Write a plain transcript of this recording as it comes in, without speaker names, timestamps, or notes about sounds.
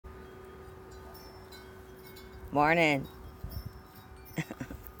Morning.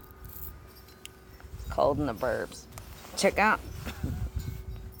 Cold in the burbs. Check out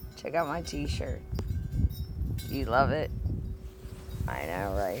my t-shirt. Do you love it? I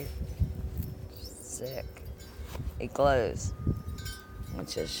know, right? Sick. It glows.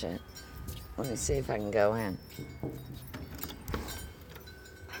 What's this shit? Let me see if I can go in.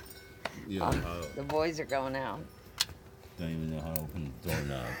 The boys are going out. Don't even know how to open the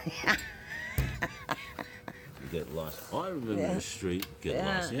doorknob. You get lost. Oh, I remember the street. Get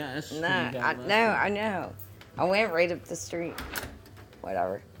lost. Yeah, that's the street. I know. I went right up the street.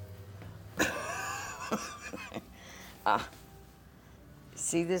 Whatever.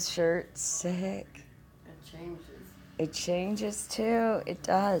 See this shirt? Sick. It changes. It changes too. It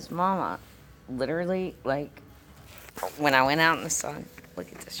does, Mama. Literally, like, when I went out in the sun,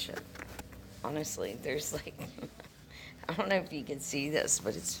 look at this shit. Honestly, there's like, I don't know if you can see this,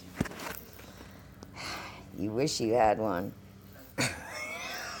 but it's, you wish you had one.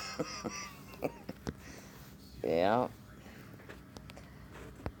 Yeah.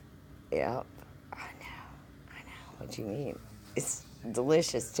 Yep. I know what you mean. It's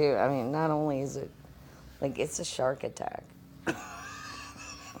delicious too. I mean, not only is it, like, it's a shark attack.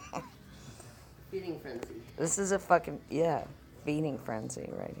 Feeding frenzy. This is a feeding frenzy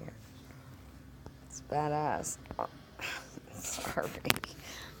right here. It's badass. Sorry.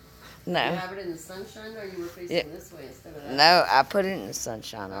 No. Did you have it in the sunshine, or you were facing this way instead of that? No, I put it in the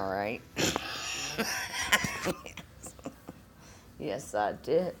sunshine, all right. Yes, I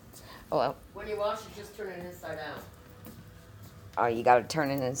did. Oh, well. When you wash it, just turn it inside out. Oh, you got to turn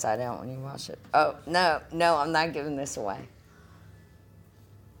it inside out when you wash it. Oh, no, I'm not giving this away.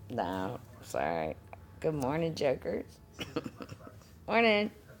 No, sorry. Good morning, jokers.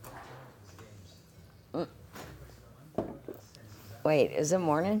 Morning. Wait, is it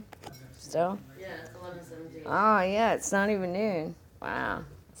morning still? Yeah, it's 11:17. Oh, yeah, it's not even noon. Wow.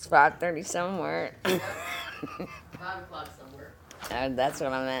 It's 5:30 somewhere. 5 o'clock somewhere. That's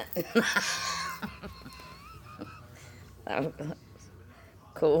what I meant.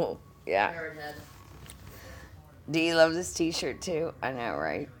 Cool. Yeah. Parrot head. Do you love this t-shirt too? I know,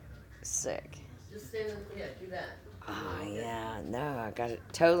 right? Sick. Just stand in, do that. Oh, yeah. No, I got it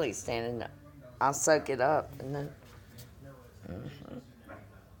totally standing up. I'll soak it up and then... Mm-hmm.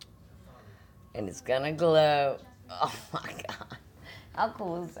 And it's gonna glow. Oh, my God. How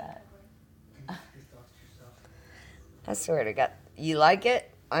cool is that? I swear to God. You like it?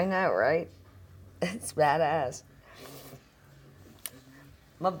 I know, right? It's badass.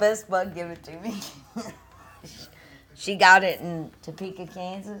 My best bud gave it to me. She got it in Topeka,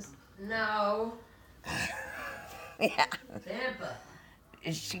 Kansas. No. Yeah. Tampa.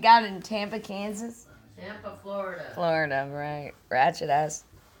 She got it in Tampa, Kansas. Tampa, Florida. Florida, right. Ratchet ass.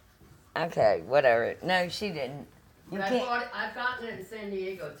 Okay, whatever. No, she didn't. But I've gotten it in San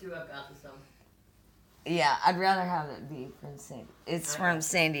Diego, too. I've gotten some. Yeah, I'd rather have it be from It's from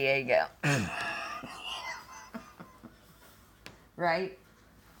San Diego. Right?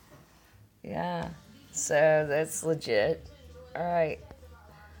 Yeah. So that's legit. All right.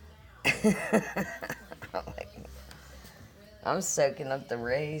 I'm soaking up the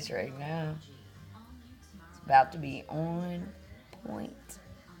rays right now. It's about to be on point.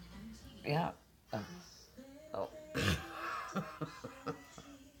 Yeah. Oh.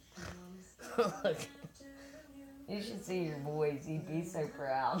 Look. You should see your boys. He'd be so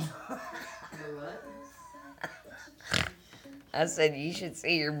proud. What? I said you should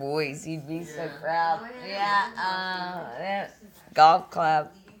see your boys. He'd be so proud. Yeah. Golf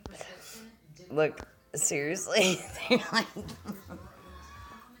clap. Look, seriously, they're like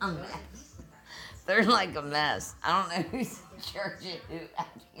a mess. They're like a mess. I don't know who's in charge of who out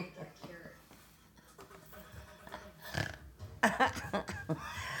here.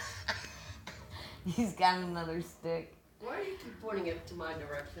 He's got another stick. Why do you keep pointing it to my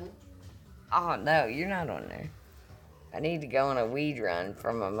direction? Oh, no, you're not on there. I need to go on a weed run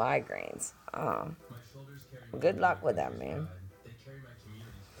for my migraines. Oh. Good luck with that, man.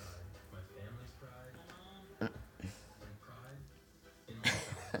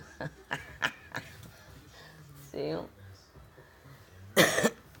 See him?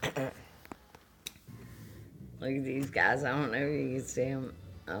 Look at these guys. I don't know if you can see them.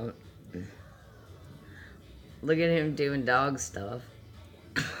 Look at him doing dog stuff.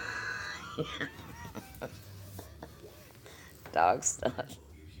 Dog stuff.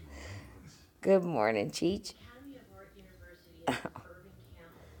 Good morning, Cheech.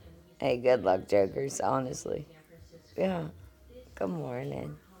 Hey, good luck, jokers, honestly. Yeah. Good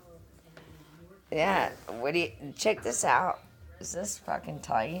morning. Yeah, what do you... Check this out. Is this fucking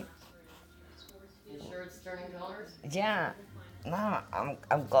tight? You sure it's turning colors? Yeah. No,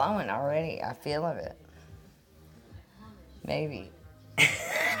 I'm glowing already. I feel of it. Maybe.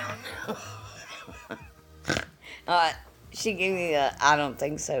 I don't know. She gave me a I don't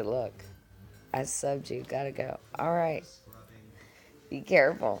think so look. I subbed you. Gotta go. All right. Be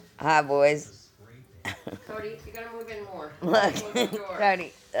careful. Hi, boys. Cody, you gotta move in more. Look, Close the door.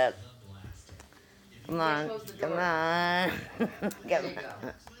 Cody. Come You on. close the Come door. on. There you go.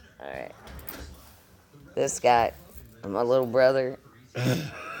 All right. This guy, my little brother,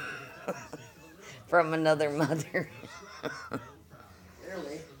 from another mother.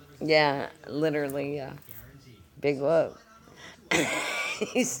 Really? Yeah, literally, yeah. Big whoop.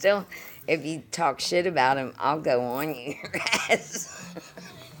 He's still, if you talk shit about him, I'll go on your ass.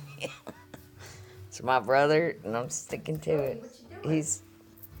 Yeah. It's my brother, and I'm sticking to it.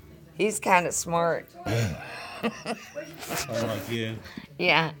 He's kind of smart. Like you.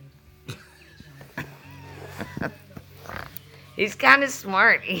 Yeah. He's kind of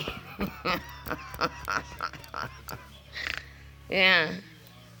smart. Yeah.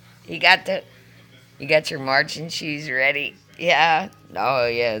 You got your marching shoes ready. Yeah. Oh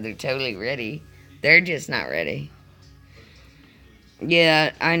yeah, they're totally ready. They're just not ready.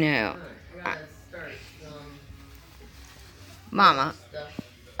 Yeah, I know. I gotta start some Mama, stuff.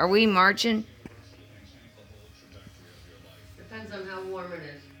 are we marching? Depends on how warm it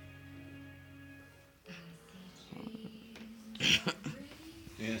is.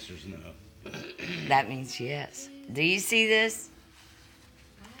 The answer's no. That means yes. Do you see this?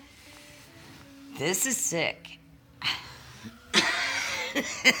 This is sick.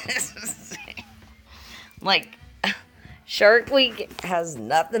 This is sick. Like, Shark Week has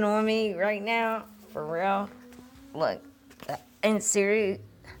nothing on me right now, for real. Look, and serious.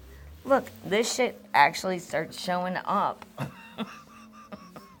 Look, this shit actually starts showing up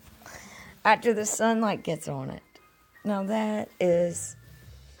after the sunlight gets on it. Now that's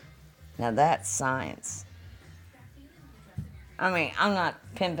science. I mean, I'm not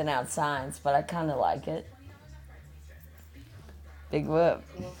pimping out science, but I kind of like it. Big whoop.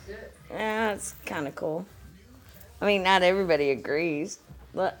 Yeah, it's kind of cool. I mean, not everybody agrees,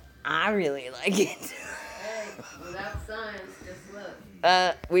 but I really like it. Hey, without science, guess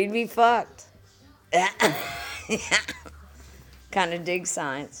what? We'd be fucked. Yeah. Kind of dig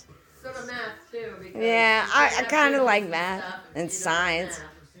science. Sort of math too, because Yeah, you I can't have kind of business like and math stuff if and you don't science. have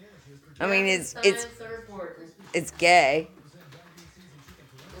math. I mean, Math and it's science are important. it's gay,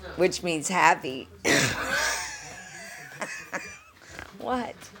 No. which means happy.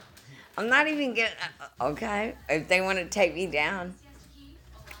 What? I'm not even gonna. Okay, if they want to take me down,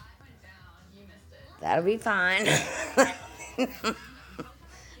 that'll be fine. I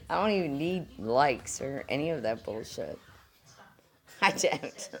don't even need likes or any of that bullshit. I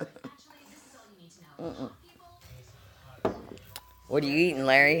don't. Mm-mm. What are you eating,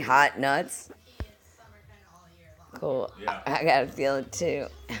 Larry? Hot nuts? Cool. Yeah. I gotta feel it too.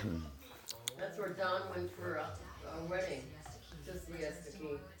 That's where Don went for a wedding. Just Siesta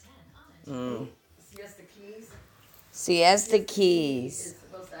Key. Mm. Siesta Keys Siesta Keys. is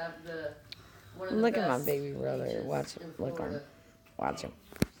supposed to have one of the Look at my best baby brother. beaches Watch him. in Look on him. Florida. Watch him.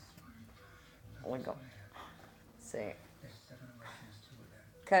 Look on. See.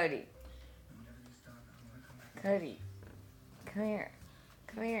 Cody. Cody. Come here.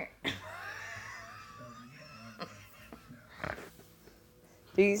 Come here.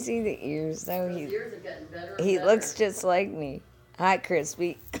 Do you see the ears though? Those ears are getting better and He better. looks just like me. Hi,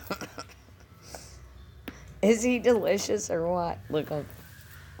 Crispy. Is he delicious or what? Look up.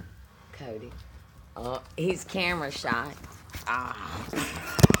 Cody. Oh, he's camera shy. Ah.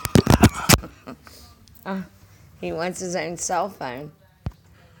 He wants his own cell phone.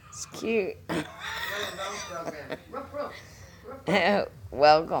 It's cute. Program. Ruff, ruff.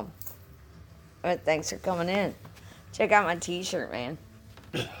 Welcome. But thanks for coming in. Check out my t-shirt, man.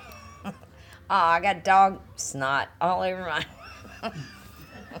 Oh, I got dog snot all over my...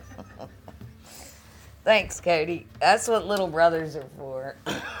 Thanks, Cody. That's what little brothers are for.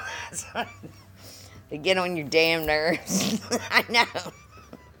 They get on your damn nerves. I know.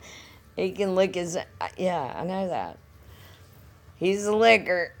 He can lick his... Yeah, I know that. He's a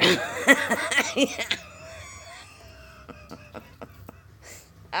licker.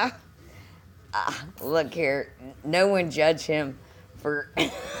 Look here. No one judge him for...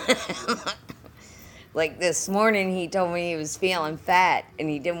 Like this morning, he told me he was feeling fat and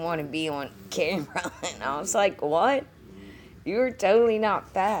he didn't want to be on camera. And I was like, what? You're totally not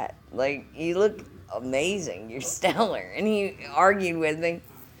fat. Like, you look amazing. You're stellar. And he argued with me.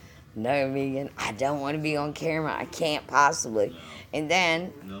 No, Megan, I don't want to be on camera. I can't possibly. And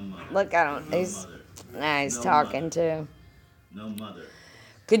then, No mother. look, I don't. No He's, mother. Now he's No talking mother. too. No mother.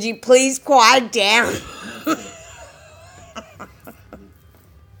 Could you please quiet down?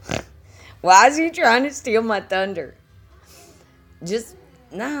 Why is he trying to steal my thunder? Just,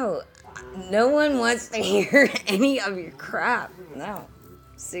 no. No one wants to hear any of your crap. No.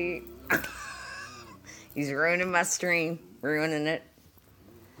 See? He's ruining my stream. Ruining it.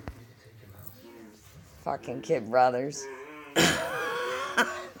 Fucking kid brothers.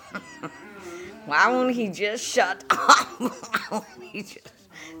 Why won't he just shut up? Why won't he just...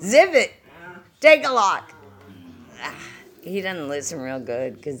 Zip it. Take a lock. He doesn't listen real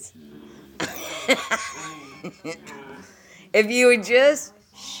good because... If you would just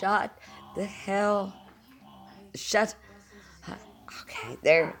shut the hell... Shut... Okay,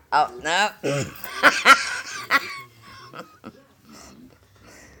 there. Oh, no.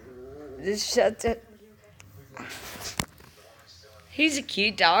 Just shut it. He's a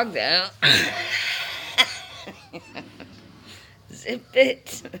cute dog, though. Zip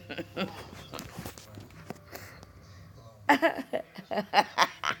it.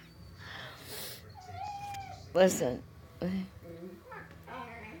 Listen.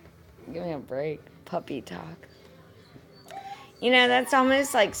 Give me a break. Puppy talk. You know, that's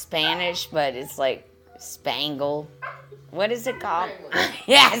almost like Spanish, but it's like Spangle. What is it called?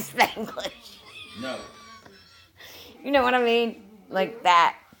 Yeah, Spanglish. No. You know what I mean? Like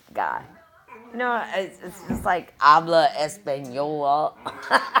that guy. You know, it's just like habla española.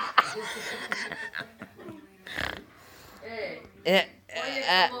 Hey, oye,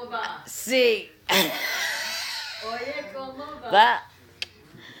 ¿cómo va? Sí. Oye, ¿cómo va? That.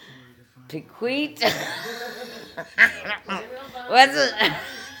 Piquit. What's it?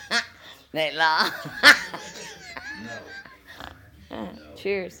 No.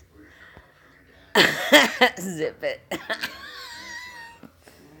 Cheers. Zip it.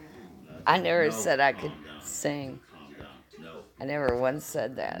 I never said I could sing. Calm down. No. I never once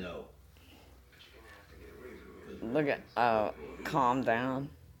said that. No. Look at, calm down.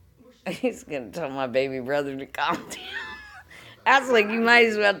 He's gonna tell my baby brother to calm down. I was like, you might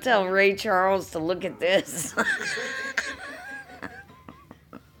as well tell Ray Charles to look at this.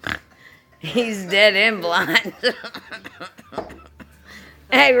 He's dead and blind.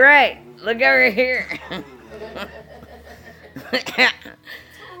 Hey, Ray, look over here.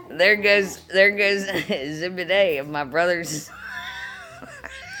 There goes Exhibit A of my brother's.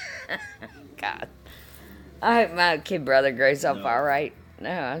 God. I hope my kid brother grows up all right. No,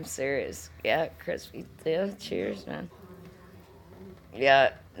 I'm serious. Yeah, crispy. Yeah, cheers, man.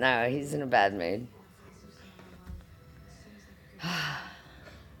 Yeah, no, he's in a bad mood.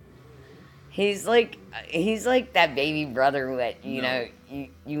 He's like that baby brother that, you know,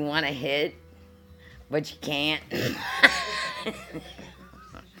 you want to hit, but you can't.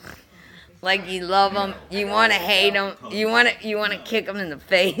 Like you love him, you want to hate him, you want to kick him in the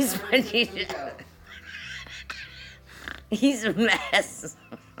face, but you just... He's a mess.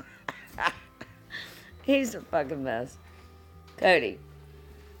 He's a fucking mess. Cody.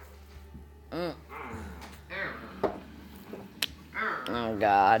 Oh,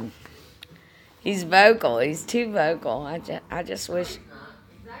 God. He's vocal. He's too vocal. I just wish...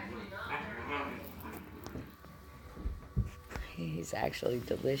 He's actually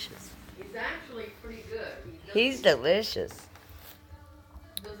delicious. He's actually pretty good. He's delicious.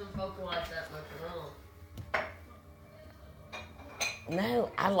 Doesn't vocalize that much at all.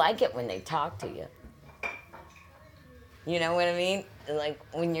 No, I like it when they talk to you. You know what I mean? Like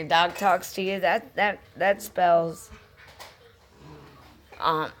when your dog talks to you, that spells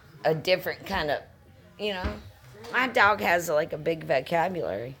a different kind of, you know. My dog has like a big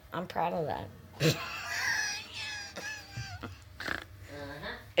vocabulary. I'm proud of that.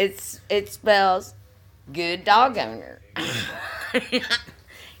 It spells good dog owner.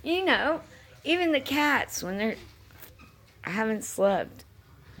 You know, even the cats when they're... I haven't slept.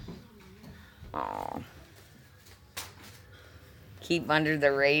 Aw. Keep under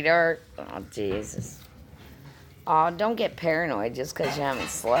the radar. Oh, Jesus. Aw, don't get paranoid just because you haven't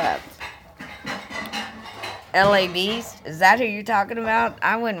slept. LA Beast? Is that who you're talking about?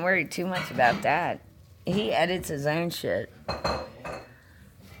 I wouldn't worry too much about that. He edits his own shit.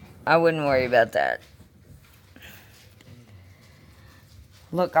 I wouldn't worry about that.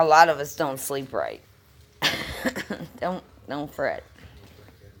 Look, a lot of us don't sleep right. Don't fret.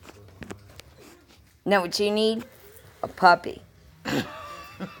 Know what you need? A puppy.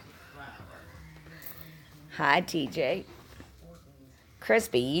 Hi, TJ.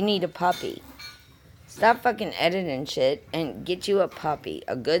 Crispy, you need a puppy. Stop fucking editing shit and get you a puppy.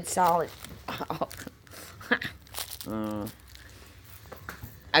 A good solid...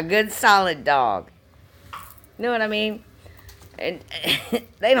 A good solid dog. You know what I mean? And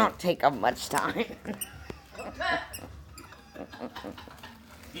they don't take up much time.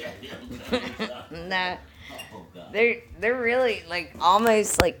 No, they're really like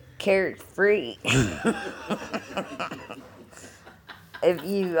almost like carrot-free. If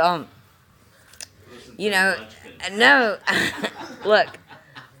you know, no. Look.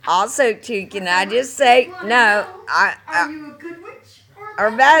 Also, too, can I just say no? Are you a good witch or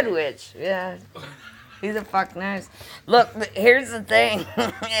a bad witch? Yeah. Who the fuck knows? Look, but here's the thing: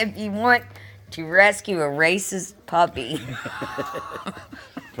 if you want to rescue a racist puppy.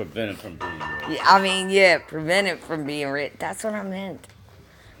 Prevent it from being rich. I mean, yeah, prevent it from being rich. That's what I meant.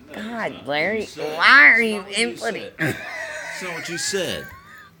 God, Larry, why are you inputting? That's not what you said.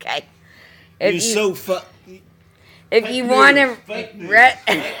 Okay. You're so fuck. If you want to,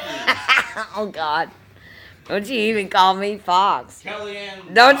 oh God, don't you even call me Fox?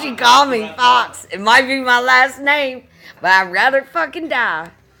 Kellyanne. Don't you call me Fox? It might be my last name, but I'd rather fucking die.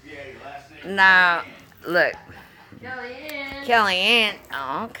 Yeah, your last name. Nah, look. Kellyanne. Kellyanne.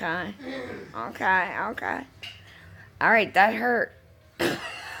 Oh, okay. Okay. All right, that hurt. I can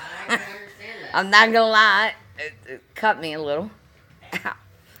understand that. I'm not gonna lie. It cut me a little. Ow.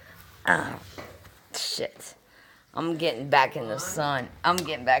 Oh, shit. I'm getting back in the sun.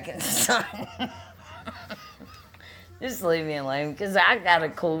 Just leave me alone, because I got a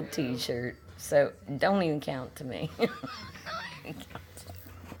cool t-shirt. So don't even count to me.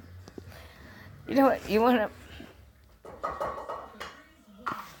 You know what? You want to...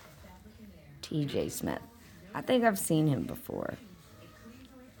 T.J. Smith. I think I've seen him before.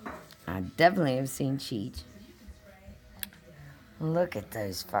 I definitely have seen Cheech. Look at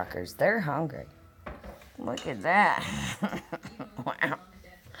those fuckers. They're hungry. Look at that. Wow.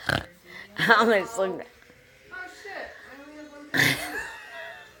 I almost looked... Oh shit! I only have one thing.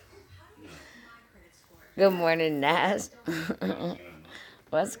 Good morning, Naz.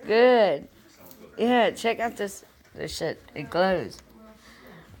 What's good? Yeah, check out this shit. It glows.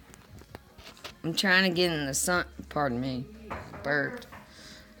 I'm trying to get in the sun. Pardon me. Burped.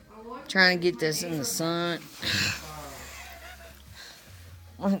 Trying to get this in the sun.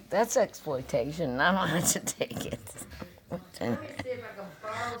 Look, that's exploitation. I don't have to take it.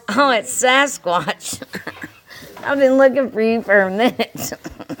 Oh, it's Sasquatch. I've been looking for you for a minute.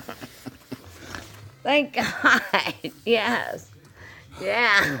 Thank God. Yes.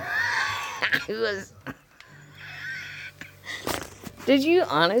 Yeah. It was. Did you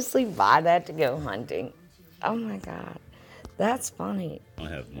honestly buy that to go hunting? Oh my God. That's funny. I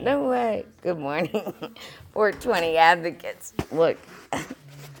have more. No way. Good morning. 420 advocates. Look.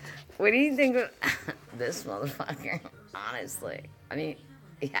 What do you think of this motherfucker? Honestly. I mean,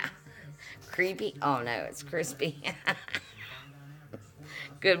 yeah. Creepy? Oh no, it's crispy.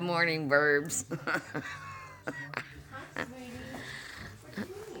 Good morning, Burbs.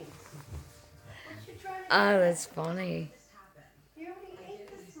 Oh, that's funny. You already ate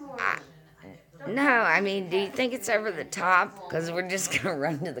this morning. No, I mean, do you think it's over the top? Because we're just going to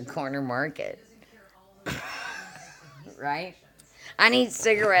run to the corner market. Right? I need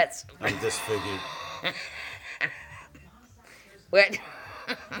cigarettes. I'm disfigured. What?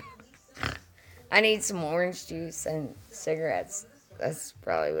 I need some orange juice and cigarettes. That's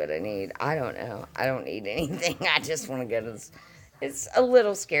probably what I need. I don't know. I don't need anything. I just want to go to this. It's a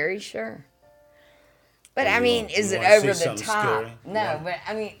little scary, sure. But I mean, is it over the top? No, but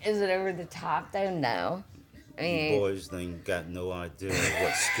I mean, is it over the top though? No. I mean, You boys ain't got no idea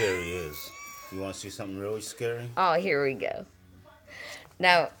what scary is. You want to see something really scary? oh, here we go.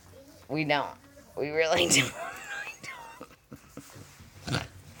 No, we don't. We really don't.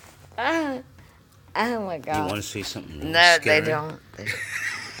 Oh my You God. want to see something really No, scary? they don't.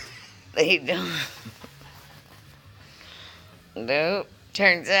 They don't. Nope.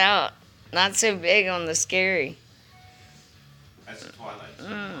 Turns out, not so big on the scary. That's the Twilight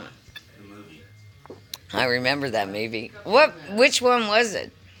Zone, the movie. I remember that movie. Which one was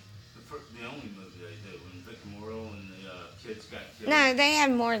it? The only movie they did when Vic Morrow and the kids got killed. No, they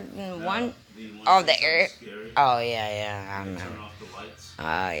had more than one. Do you want Oh, to the see air. something scary? Oh, yeah, I They remember. turn off the lights. Oh,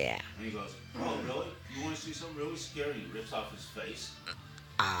 yeah. And he goes, oh, really? You want to see something really scary? He rips off his face.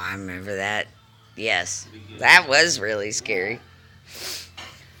 Oh, I remember that. Yes. That was really scary.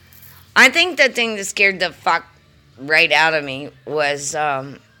 I think the thing that scared the fuck right out of me was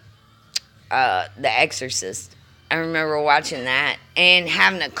The Exorcist. I remember watching that and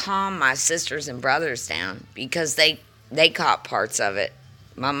having to calm my sisters and brothers down because they caught parts of it.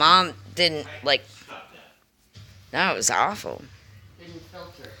 My mom didn't, like... Stop that. No, it was awful. Didn't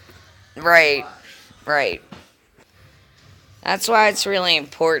filter. Right. That's why it's really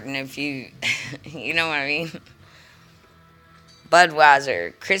important if you, you know what I mean?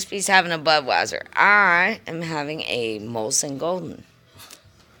 Budweiser. Crispy's having a Budweiser. I am having a Molson Golden.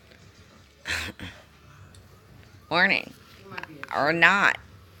 Morning. Or not.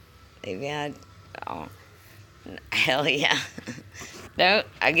 They've had, oh, hell yeah. No,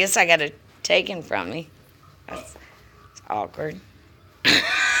 I guess I got it taken from me. It's awkward.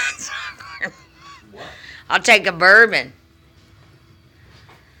 It's awkward. I'll take a bourbon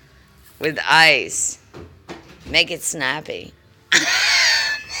with ice. Make it snappy.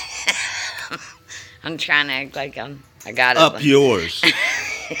 I'm trying to act like I got it. Up yours.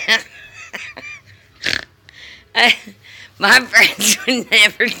 My friends would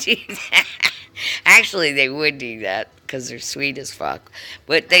never do that. Actually, they would do that because they're sweet as fuck.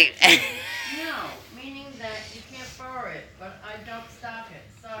 But they. No, meaning that you can't borrow it, but I don't stock it.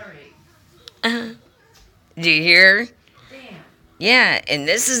 Sorry. Do you hear? Damn. Yeah, and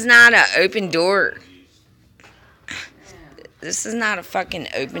this is not an open door. This is not a fucking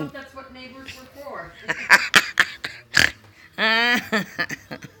I open. thought that's what neighbors were for.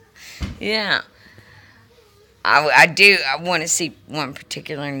 Yeah. I want to see one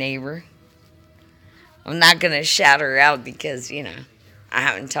particular neighbor. I'm not going to shout her out because, you know, I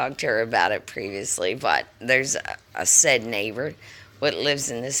haven't talked to her about it previously, but there's a said neighbor what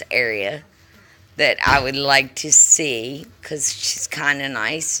lives in this area that I would like to see because she's kind of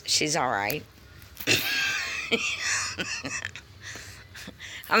nice. She's all right.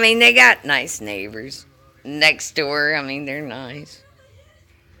 I mean, they got nice neighbors. Next door, I mean, they're nice.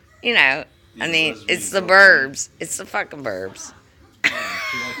 You know, I mean, it's the Burbs. It's the fucking Burbs. I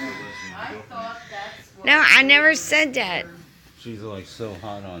thought that's what. No, I never said that. She's like so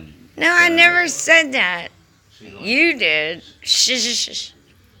hot on you. No, I never said that. She's like, You did. Shh, shh, shh.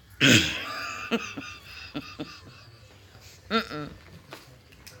 Mm-mm.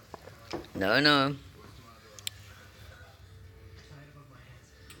 No, no.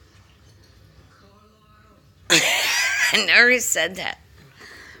 I never said that.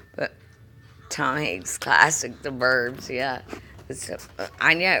 But Tom Hanks classic, The Burbs, yeah.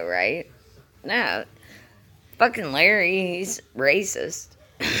 I know, right? No. Fucking Larry, he's racist.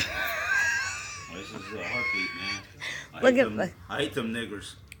 This is a heartbeat, man. I hate them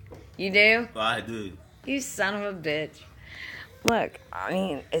niggers. You do? I do. You son of a bitch. Look, I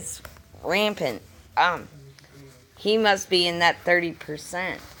mean, it's rampant. He must be in that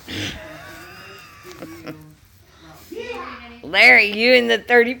 30%. Larry, you in the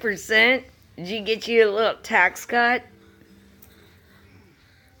 30%? Did you get you a little tax cut?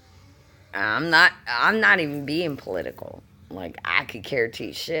 I'm not even being political. Like, I could care two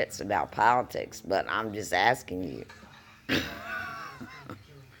shits about politics, but I'm just asking you.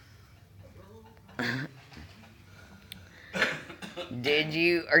 Did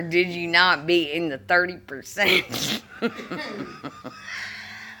you or did you not be in the 30%?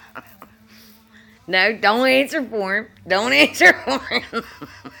 No, don't answer for him. Don't answer for him.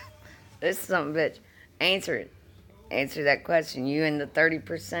 This son of a bitch. Answer it. Answer that question. You in the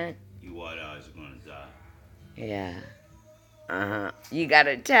 30%? You white eyes are gonna die. Yeah. Uh-huh. You got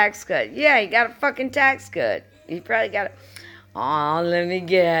a tax cut. Yeah, you got a fucking tax cut. You probably got a... Oh, let me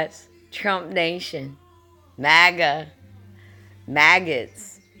guess. Trump Nation. MAGA.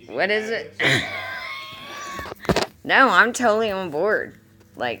 Maggots. What is it? No, I'm totally on board.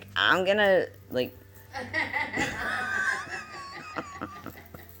 Like, I'm gonna, like...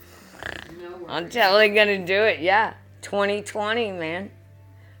 I'm totally gonna do it, yeah. 2020, man.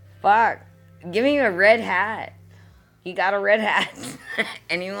 Fuck. Give me a red hat. You got a red hat?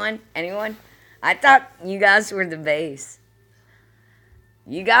 Anyone? Anyone? I thought you guys were the base.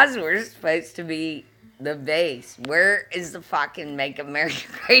 You guys were supposed to be the base. Where is the fucking Make America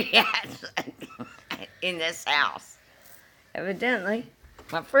Great hat in this house? Evidently.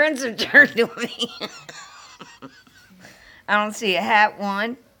 My friends have turned to me. I don't see a hat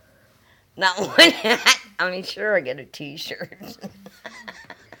one. Not one hat. I mean, sure, I get a t-shirt.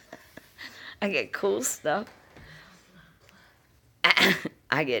 I get cool stuff.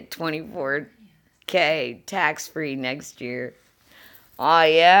 I get 24K tax-free next year. Oh,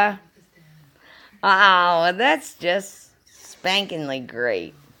 yeah? Oh, well, that's just spankingly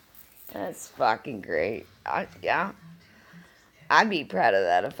great. That's fucking great. Yeah. I'd be proud of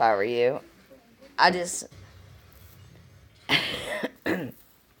that if I were you. I'd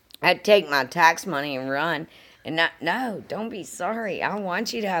take my tax money and run. And no, don't be sorry. I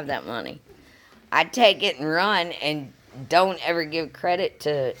want you to have that money. I'd take it and run and don't ever give credit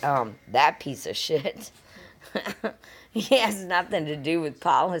to that piece of shit. He has nothing to do with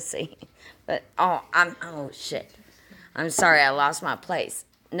policy. But, oh shit. I'm sorry, I lost my place.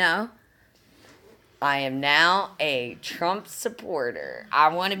 No. I am now a Trump supporter. I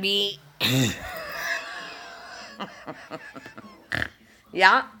want to be...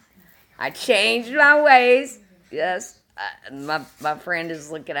 Yeah. I changed my ways. Yes. My friend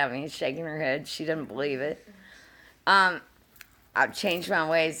is looking at me and shaking her head. She doesn't believe it. I've changed my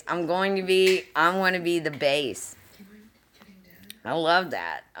ways. I want to be the base. I love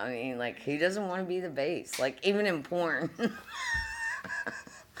that. I mean, like, who doesn't want to be the base? Like, even in porn.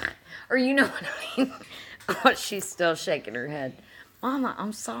 Or you know what I mean? Oh, she's still shaking her head. Mama,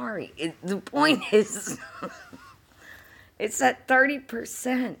 I'm sorry. The point is, it's at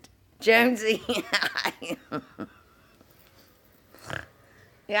 30%. Jonesy.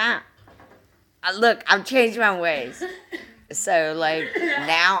 Yeah. Look, I've changed my ways. So, like,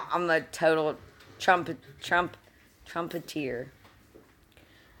 now I'm a total trumpeteer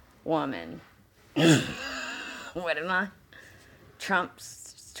woman. What am I?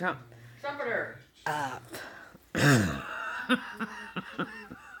 Trumpeter.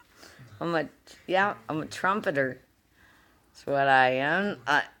 I'm a trumpeter. That's what I am.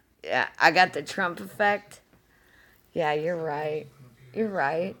 Yeah, I got the Trump effect. Yeah, you're right. You're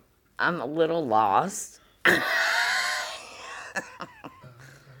right. I'm a little lost.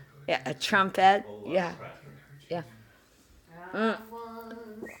 Yeah, a trumpet. Yeah. Yeah.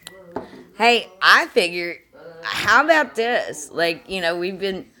 Hey, I figure, how about this? Like, you know, we've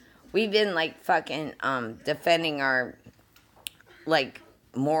been like fucking defending our like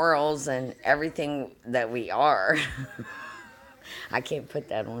morals and everything that we are. I can't put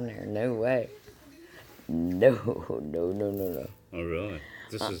that on there. No way. No. Oh, really?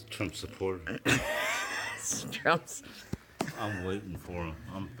 This is Trump supporter. Trump's I'm waiting for him.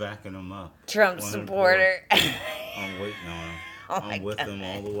 I'm backing him up. Trump supporter. I'm waiting on him. I'm with him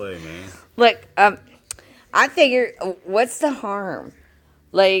all the way, man. Look, I figure, what's the harm?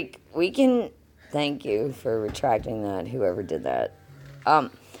 Like, we can, thank you for retracting that, whoever did that.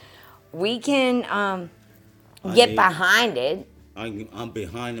 We can get behind it. I'm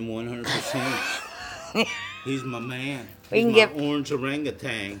behind him 100%. He's my man. We He's can my orange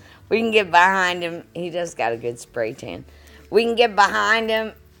orangutan. We can get behind him. He just got a good spray tan. We can get behind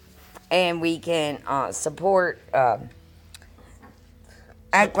him, and we can support.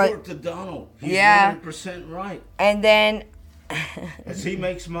 Support the Donald. He's 100% right. And then, as he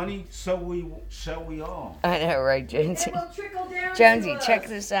makes money, so we all. I know, right, Jonesy? It will trickle down. Jonesy, check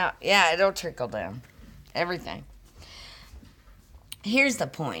this out. Yeah, it'll trickle down. Everything. Here's the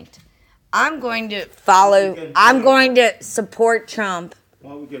point. I'm going to follow. I'm going to support Trump.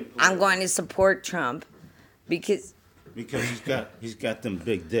 I'm going to support Trump because he's got them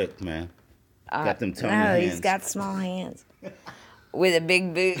big dick, man. Got them tiny hands. No, he's got small hands with a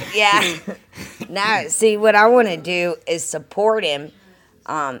big boot. Yeah. Now, see, what I want to do is support him,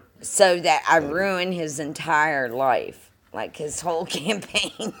 so that I ruin his entire life, like his whole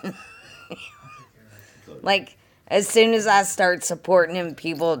campaign. Like, as soon as I start supporting him,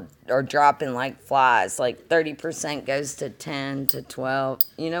 people are dropping like flies. Like 30% goes to 10 to 12.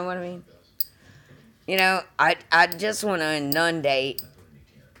 You know what I mean? You know, I just want to inundate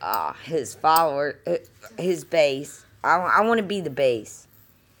his followers, his base. I want to be the base.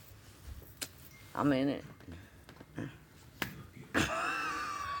 I'm in it.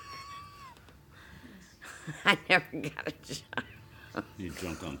 I never got a job. You're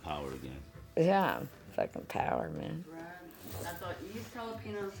drunk on power again. Yeah, fucking power, man. Bread. I thought you used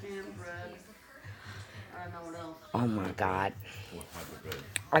jalapenos, ham, bread. I don't know what else. Oh my God.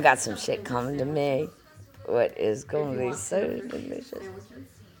 I got some shit coming to me. What is going to be so delicious?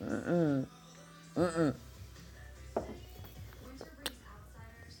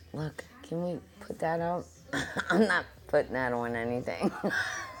 Look, can we put that out? I'm not putting that on anything.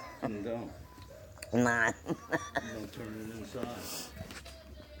 Don't. Nah. Don't turn it inside.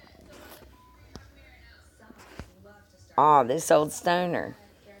 Oh, this old stoner.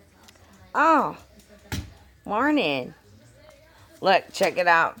 Oh, morning. Look, check it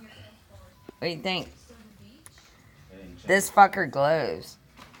out. What do you think? This fucker glows.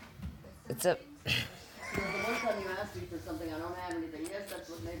 It's a... Well, the one time you asked me for something, I don't have anything. Yes, that's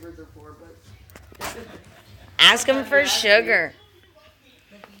what neighbors are for, but... Ask him for sugar.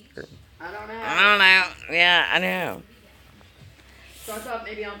 I don't have I don't know. Yeah, I know. So I thought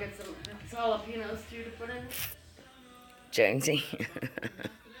maybe I'll get some jalapenos too to put in. Jonesy.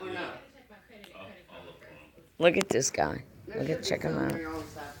 Or no? Look at this guy. Look at, check him out.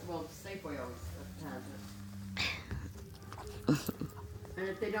 Well, Safeway always has it. And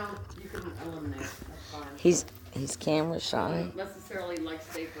if they don't, you can eliminate. That's fine. He's camera shy. I don't necessarily like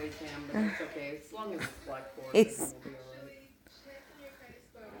Safeway's ham, but it's okay. As long as it's black pork, He's- it will be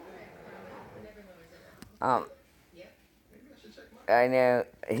alright. I know.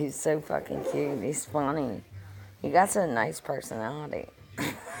 He's so fucking cute. He's funny. He got a nice personality.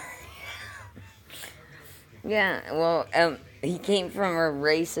 Yeah, well, he came from a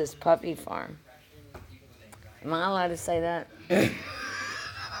racist puppy farm. Am I allowed to say that?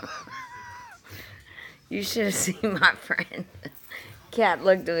 You should have seen my friend. Cat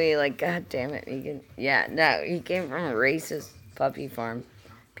looked at me like, God damn it, Megan. Yeah, no, he came from a racist puppy farm.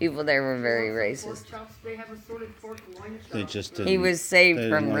 People there were very racist. They have assorted pork loin They chops. just didn't. He was saved they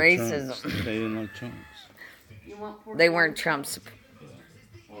from didn't like racism. Trumps. They didn't like Trumps. You want pork They loin weren't chops? Trump's.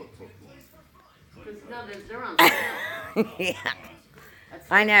 'Cause, no, they're on sale. Yeah,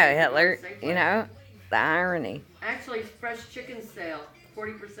 That's I know, Safeway, Hitler. Safeway. You know, the irony. Actually, it's fresh chicken sale.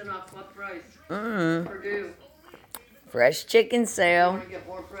 40% off what price? Mm-hmm. Purdue. Fresh chicken You sale. want to get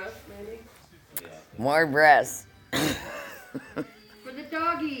more breast, maybe? More breasts. For the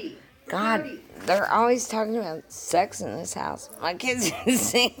doggy. For God, Cody. they're always talking about sex in this house. My kids are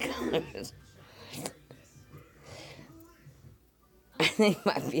single. I think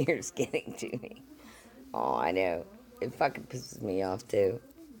my beer's getting to me. Oh, I know. It fucking pisses me off, too.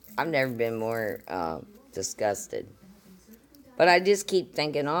 I've never been more disgusted. But I just keep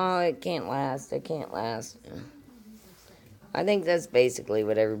thinking, oh, it can't last. It can't last. I think that's basically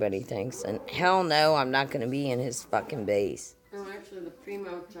what everybody thinks. And hell no, I'm not going to be in his fucking base. No, actually, the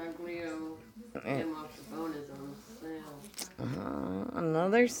Primo Taglio ham off the bone is on sale.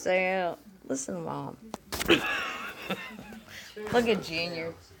 Another sale. Listen, Mom. Look at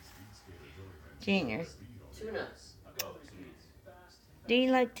Junior. Junior, Tuna. do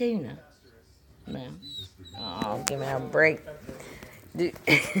you like tuna? No. Oh, give me a break. Do-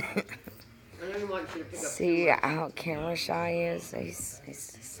 I don't want you to pick up See too much, how camera shy he is?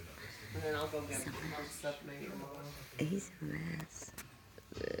 He's and then I'll go get some stuff maybe tomorrow. he's a mess.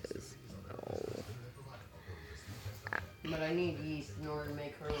 This- oh. But I need yeast in order to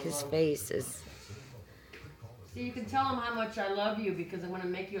make her His loaf. face is... See, you can tell him how much I love you because I'm going to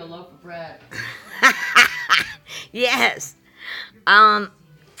make you a loaf of bread. Yes. Can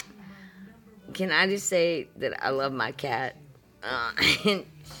I just say that I love my cat? And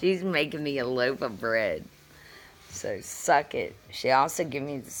she's making me a loaf of bread. So suck it. She also gave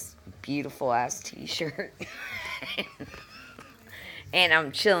me this beautiful ass t-shirt. And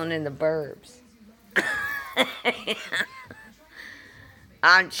I'm chilling in the burbs.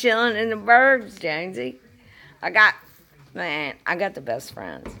 I'm chilling in the burbs, Jonesy. I got the best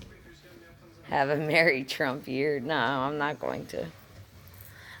friends. Have a Merry Trump year. No, I'm not going to.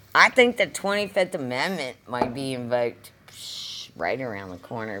 I think the 25th Amendment might be invoked right around the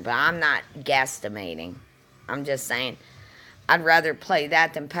corner, but I'm not guesstimating. I'm just saying I'd rather play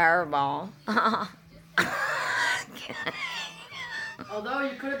that than Powerball. Although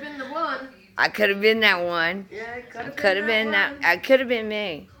you could have been the one. I could have been that one. Yeah, it could have Could have been that. one. I could have been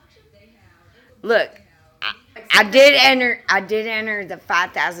me. Look, I Except did enter. I did enter the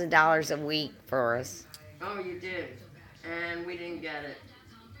 $5,000 a week for us. Oh, you did. And we didn't get it.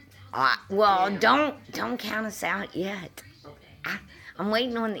 Well, Yeah. don't count us out yet. Okay. I'm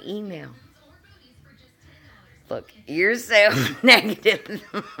waiting on the email. Look, you're so negative,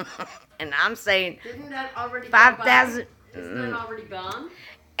 and I'm saying Didn't that already go 5,000. by? Isn't that already gone?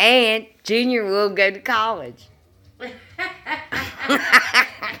 And Junior will go to college.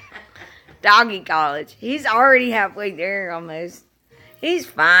 Doggy college. He's already halfway there almost. He's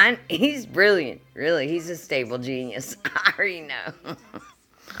fine. He's brilliant. Really, he's a stable genius. I already know.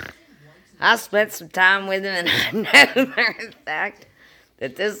 I spent some time with him, and I know for a fact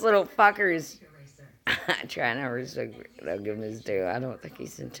that this little fucker is... I try not to give him his due. I don't think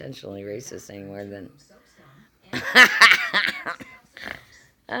he's intentionally racist anymore than...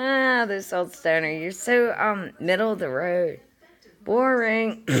 This old stoner. You're so, middle of the road.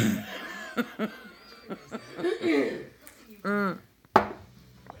 Boring.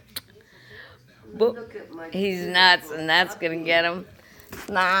 Look at my He's nuts, and that's gonna get him.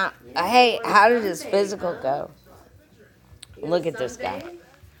 Nah. Hey, how did his physical go? Look at this guy. Sunday?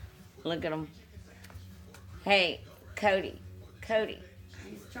 Look at him. Hey, Cody.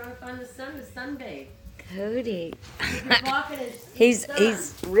 He's trying to find the sun to sunbathe. Cody. He's blocking his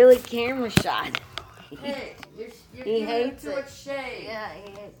He's really camera shy. Hey, you're He giving him hates too it. much shade. Yeah,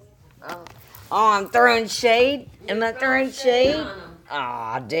 he is. Oh, I'm throwing shade? Am I throwing shade? on him.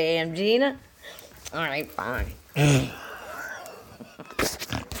 Aw, damn, Gina. All right, fine.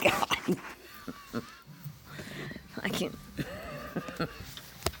 God. I can't.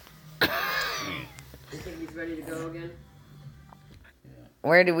 You think he's ready ready to go again?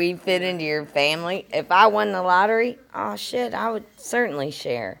 Where do we fit into your family? If I won the lottery, oh shit, I would certainly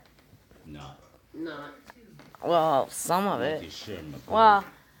share. Not. Well, some of Like it. you share my food. Well,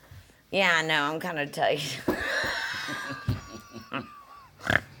 yeah, I know, I'm kind of tight.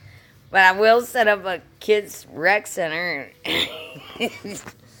 But I will set up a kids' rec center.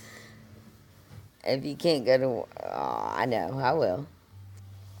 If you can't go to... Oh, I know, I will.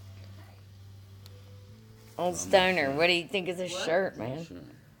 Old Stoner, what do you think of this shirt, man? Sure.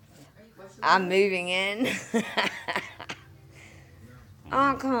 I'm moving in.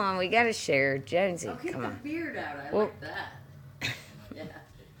 Oh, come on, we gotta share. Jonesy, Oh, keep come the on. beard out. I Well- like that. Yeah.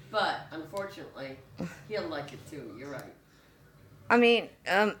 But, unfortunately, he'll like it too. You're right. I mean,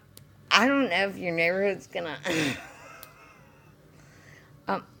 I don't know if your neighborhood's gonna...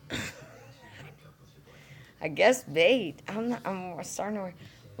 I guess bait. I'm starting to...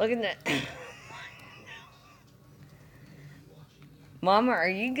 Look at that. Mama, are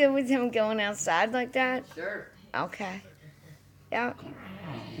you good with him going outside like that? Sure. Okay. Yeah.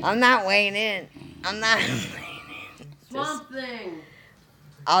 I'm not weighing in. I'm not weighing in. Swamp Thing.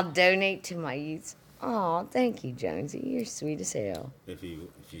 I'll donate to my youth. Oh, thank you, Jonesy. You're sweet as hell. If you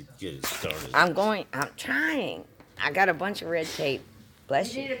get it started. I'm trying. I got a bunch of red tape.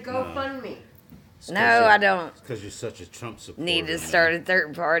 Bless You you. need a GoFundMe. No, I don't Because you're such a Trump supporter. need to man. start a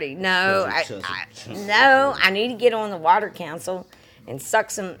third party. No, Because you're such a Trump no, supporter. I need to get on the water council and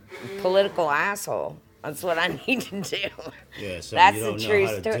suck some political asshole. That's what I need to do. Yeah, so That's you the don't know true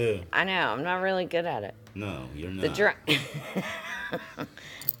how to story. do. I know. I'm not really good at it. No, you're not. The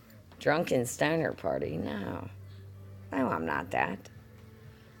drunken stoner party. No, I'm not that.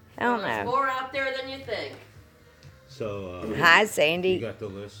 Hell Well, there's no. more out there than you think. So, Hi, you Sandy. got the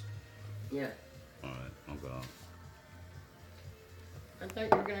list? Yeah. All right, I'll go. I thought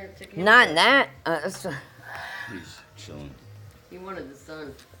you were going to take him. Not in that. He's chilling. He wanted the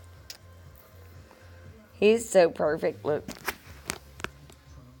sun. He's so perfect. Look.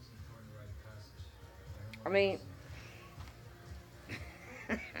 I mean,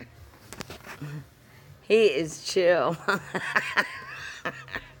 he is chill.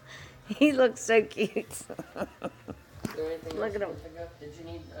 He looks so cute. Is there anything Look at else you him. want to pick up? Did you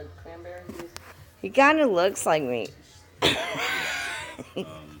need a cranberry juice? He kind of looks like me.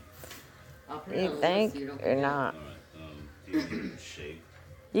 I'll put it You on the list think so you don't or forget. not? All right, do you need a shake?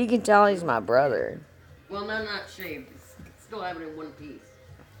 You can tell he's my brother. Well, no, not shaved. Still have it in one piece.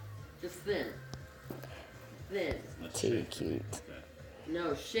 Just thin. Thin. Let's Too shake. cute. Okay.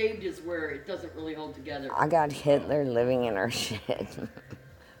 No, shaved is where it doesn't really hold together. I got Hitler living in our shit.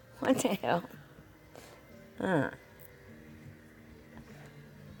 What the hell? Huh.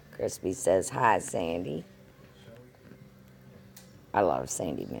 Crispy says, hi, Sandy. I love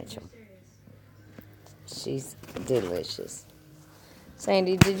Sandy Mitchell. She's delicious.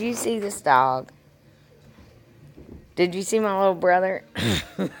 Sandy, did you see this dog? Did you see my little brother?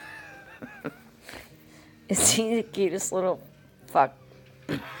 Is he the cutest little fuck?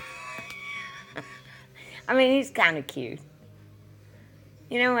 I mean, he's kind of cute.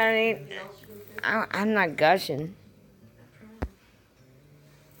 You know what I mean? I'm not gushing.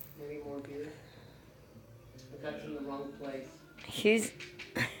 Maybe more beer. But that's in the wrong place. He's...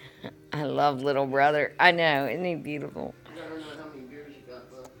 I love little brother. I know, isn't he beautiful? I don't know how many beers you got,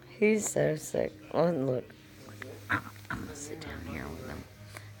 but He's so sick. Oh, and look. I'm gonna sit down here with him.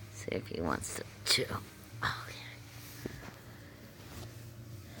 See if he wants to chill. Okay.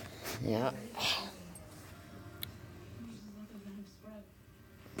 Yeah.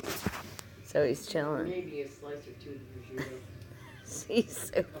 So he's chilling. maybe a slice or two of prosciutto. He's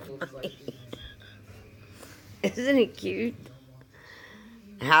so A couple of funny. slices. Isn't he cute?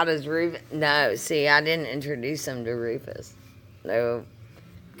 How does Rufus... No, see, I didn't introduce him to Rufus. No,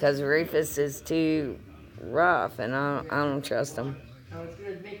 because Rufus is too rough, and I don't trust him. I was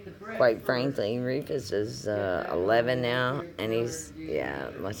gonna make the bread. Quite for- frankly, Rufus is 11 now, and he's, yeah,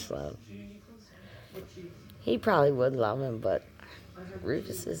 much love. He probably would love him, but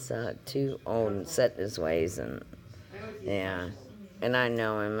Rufus is too old and set in his ways, and yeah, and I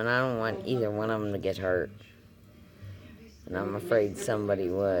know him, and I don't want either one of them to get hurt. And I'm afraid somebody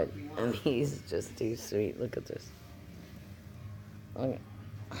would, and he's just too sweet. Look at this. Look.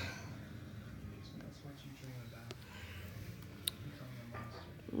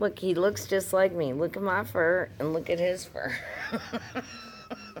 Look, he looks just like me. Look at my fur and look at his fur.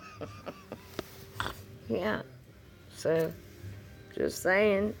 Yeah. So, just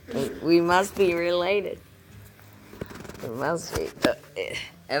saying, we must be related. We must be.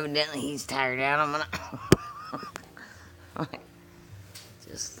 Evidently, he's tired out. I'm gonna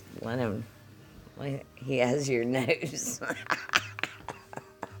just let him He has your nose.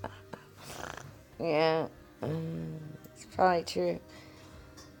 Yeah, it's probably true.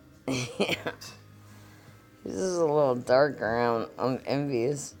 Yeah. This is a little darker. I'm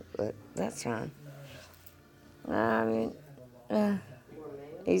envious, but that's fine. I mean,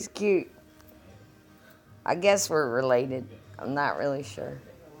 he's cute. I guess we're related. I'm not really sure.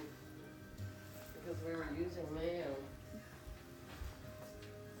 Because we were using mayo.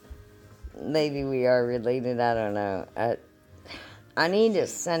 Maybe we are related. I don't know. I need to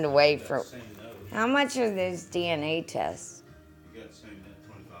send away from. How much are those DNA tests? You got the same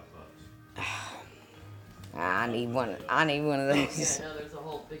net, $25. I need one. I need one of those. Yeah, no, there's a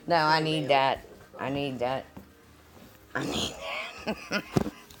whole big. No, I need that. I need that. I need that.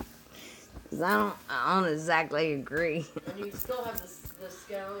 'Cause I don't exactly agree. And you still have the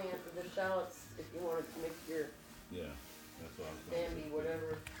scallion, the shallots, if you wanted to make your Yeah, that's what I was Bambi,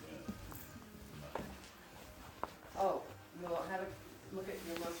 whatever. Yeah. Oh, well, have a look at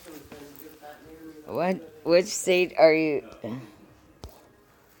your mushrooms and get that near me. What? Which state are you? Oh,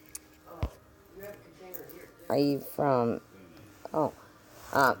 you have a container here. Are you from? Oh,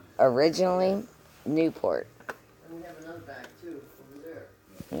 originally Newport. And we have another bag too over there.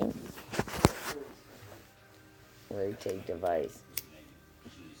 Hmm. Rotate device.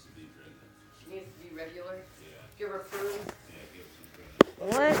 She needs to be drinking. She needs to be regular. Give her food.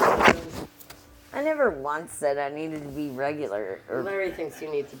 What? I never once said I needed to be regular or Larry thinks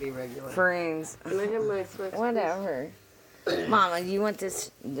you need to be regular. friends. Can I have my Swift? Whatever. Mama, you want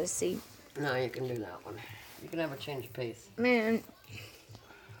this seat? No, you can do that one. You can have a change of pace. Man.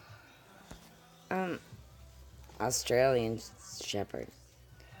 Australian Shepherd.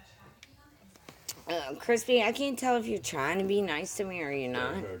 Crispy, I can't tell if you're trying to be nice to me or you're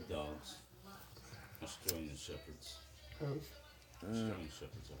not. They're herd dogs. Australian shepherds. Australian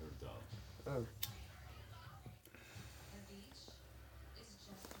shepherds are herd dogs.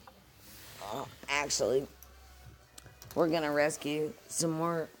 Actually, we're gonna rescue some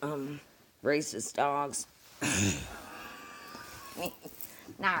more racist dogs.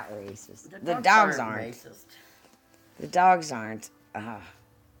 Not racist. The dogs aren't. Racist. The dogs aren't.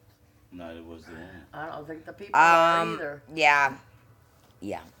 Neither was the woman. I don't think the people are either. Yeah.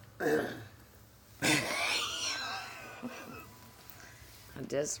 Yeah. I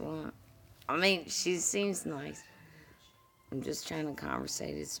just want. I mean, she seems nice. I'm just trying to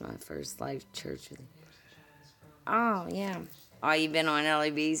conversate. It's my first life church with you. Oh, yeah. Oh, you been on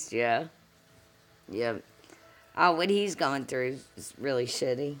Ellie Beast? Yeah. Yep. Oh, what he's going through is really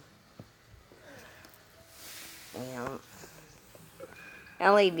shitty. Yeah.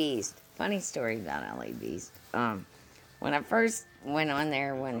 Ellie Beast. Funny story about Ellie Beast. When I first went on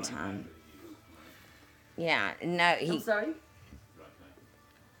there one time. Yeah, no, I'm sorry?